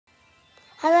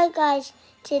Hello guys,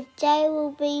 today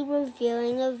we'll be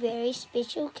reviewing a very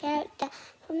special character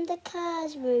from the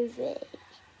Cars movie.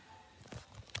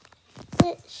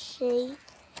 Let's see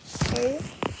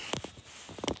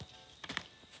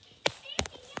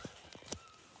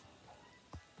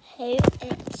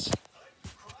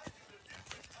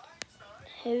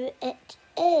who it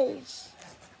is.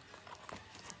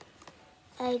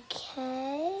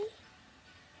 Okay,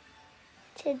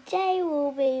 today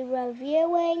we'll be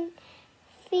reviewing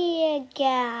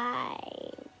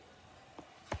Faregame.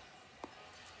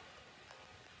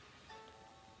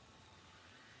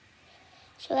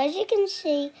 So as you can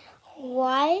see,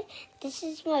 this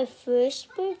is my first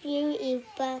review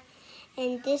ever,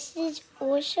 and this is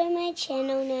also my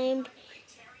channel named.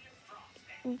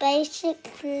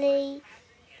 Basically,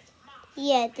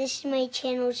 yeah, this is my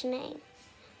channel's name.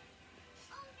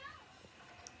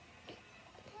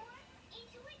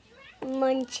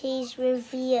 Monty's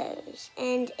Reviews.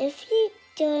 And if you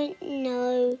don't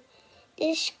know,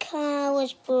 this car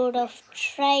was brought off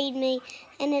Trade Me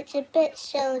and it's a bit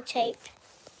sellotaped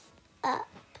up.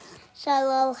 So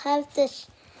I'll have this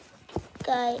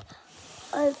guy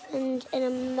opened in a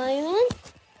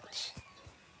moment,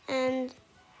 and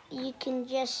you can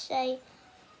just have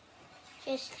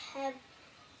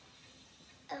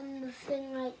the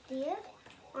thing right there.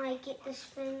 I get this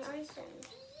thing opened.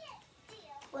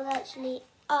 Well, actually,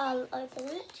 I'll open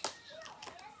it.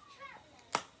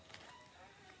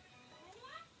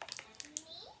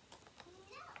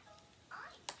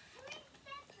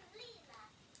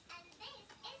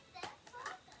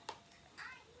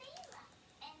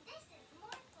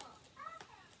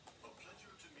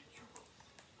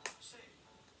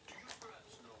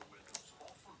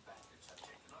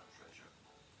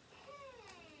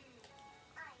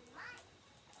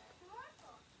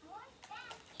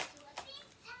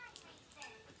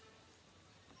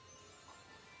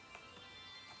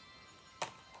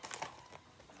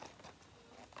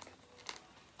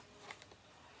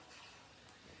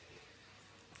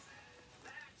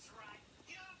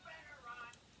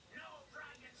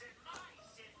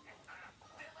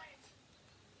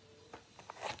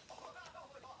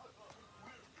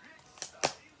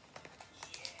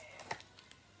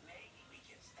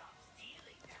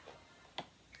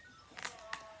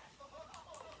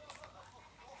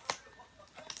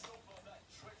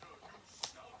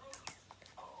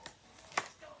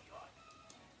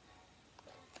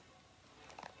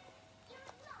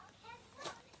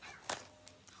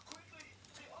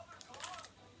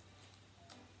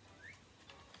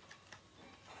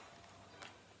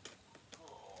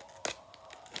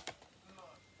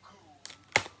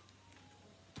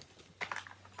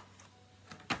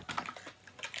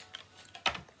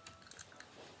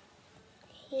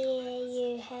 Here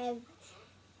you have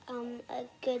a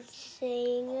good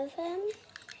scene of him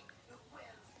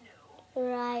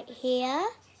right here.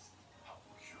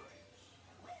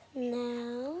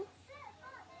 Now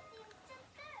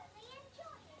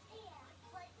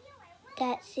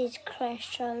that says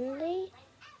crash only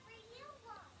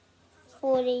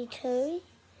 42.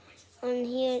 On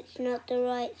here it's not the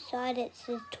right side, it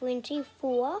says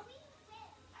 24.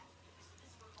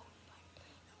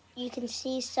 You can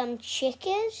see some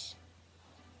checkerboards.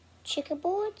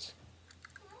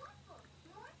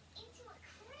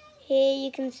 Here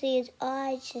you can see his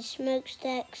eyes, his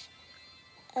smokestacks,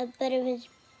 a bit of his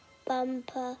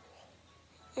bumper,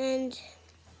 and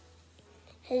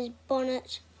his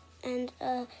bonnet, and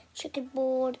a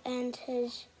checkerboard, and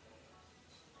his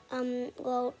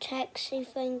taxi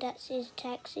thing that says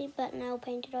taxi but now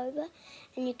painted over.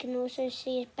 And you can also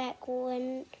see his back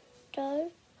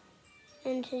window,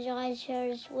 and his eyes are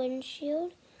his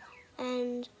windshield,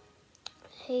 and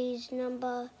he's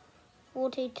number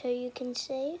 42, you can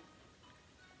see.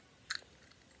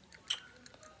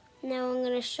 Now I'm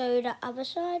going to show you the other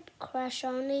side, crash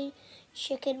only,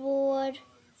 checkerboard.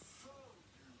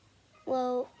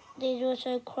 Well, there's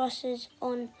also crosses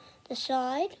on the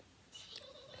side.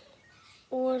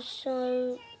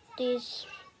 Also, there's,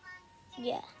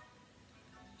 yeah.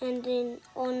 And then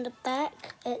on the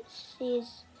back, it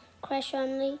says crash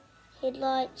only,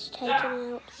 headlights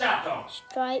taken out,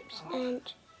 stripes, and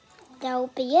that'll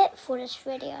be it for this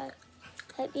video.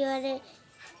 Hope you had a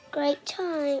great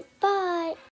time. Bye!